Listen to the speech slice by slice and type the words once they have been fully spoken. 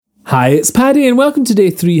Hi, it's Paddy and welcome to day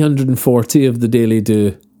 340 of the Daily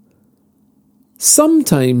Do.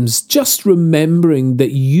 Sometimes just remembering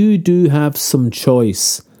that you do have some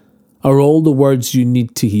choice are all the words you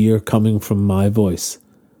need to hear coming from my voice.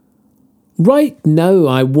 Right now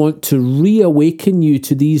I want to reawaken you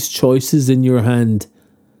to these choices in your hand,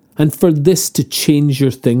 and for this to change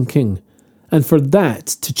your thinking, and for that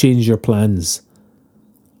to change your plans.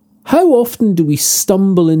 How often do we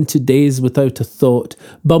stumble into days without a thought,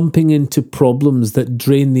 bumping into problems that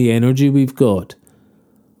drain the energy we've got?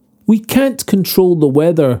 We can't control the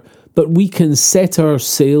weather, but we can set our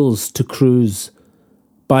sails to cruise.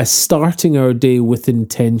 By starting our day with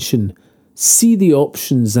intention, see the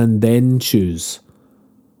options and then choose.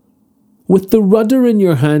 With the rudder in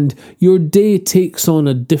your hand, your day takes on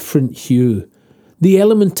a different hue. The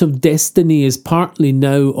element of destiny is partly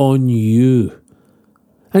now on you.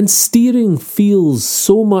 And steering feels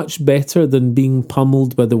so much better than being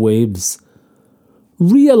pummeled by the waves.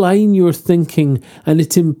 Realign your thinking and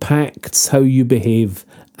it impacts how you behave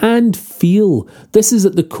and feel. This is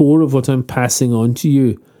at the core of what I'm passing on to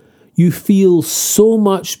you. You feel so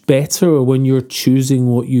much better when you're choosing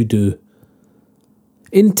what you do.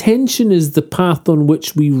 Intention is the path on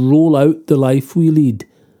which we roll out the life we lead.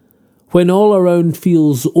 When all around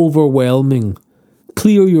feels overwhelming,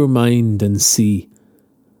 clear your mind and see.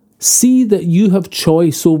 See that you have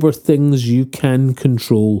choice over things you can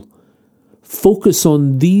control. Focus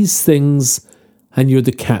on these things and you're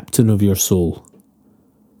the captain of your soul.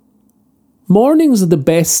 Mornings are the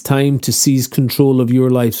best time to seize control of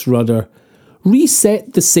your life's rudder.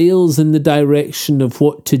 Reset the sails in the direction of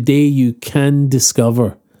what today you can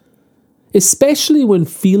discover. Especially when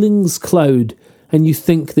feelings cloud and you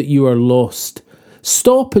think that you are lost.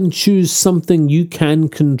 Stop and choose something you can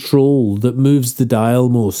control that moves the dial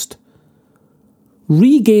most.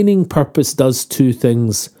 Regaining purpose does two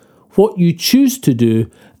things: what you choose to do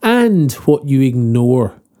and what you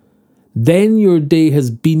ignore. Then your day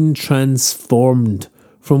has been transformed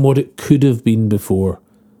from what it could have been before.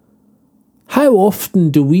 How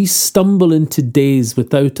often do we stumble into days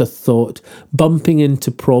without a thought, bumping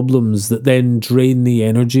into problems that then drain the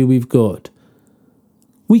energy we've got?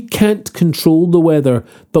 We can't control the weather,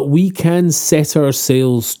 but we can set our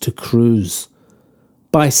sails to cruise.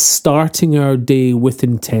 By starting our day with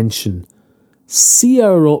intention, see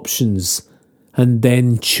our options, and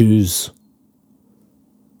then choose.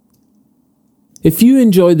 If you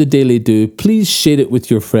enjoy the Daily Do, please share it with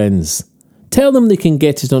your friends. Tell them they can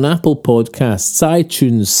get it on Apple Podcasts,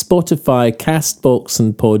 iTunes, Spotify, Castbox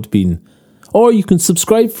and Podbean. Or you can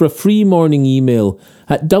subscribe for a free morning email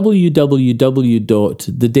at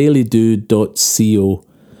www.thedailydo.co.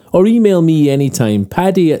 Or email me anytime,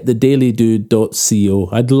 paddy@thedailydo.co.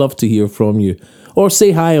 I'd love to hear from you. Or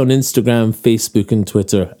say hi on Instagram, Facebook and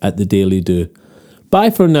Twitter @The Daily Do. Bye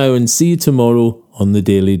for now and see you tomorrow on The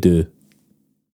Daily Do.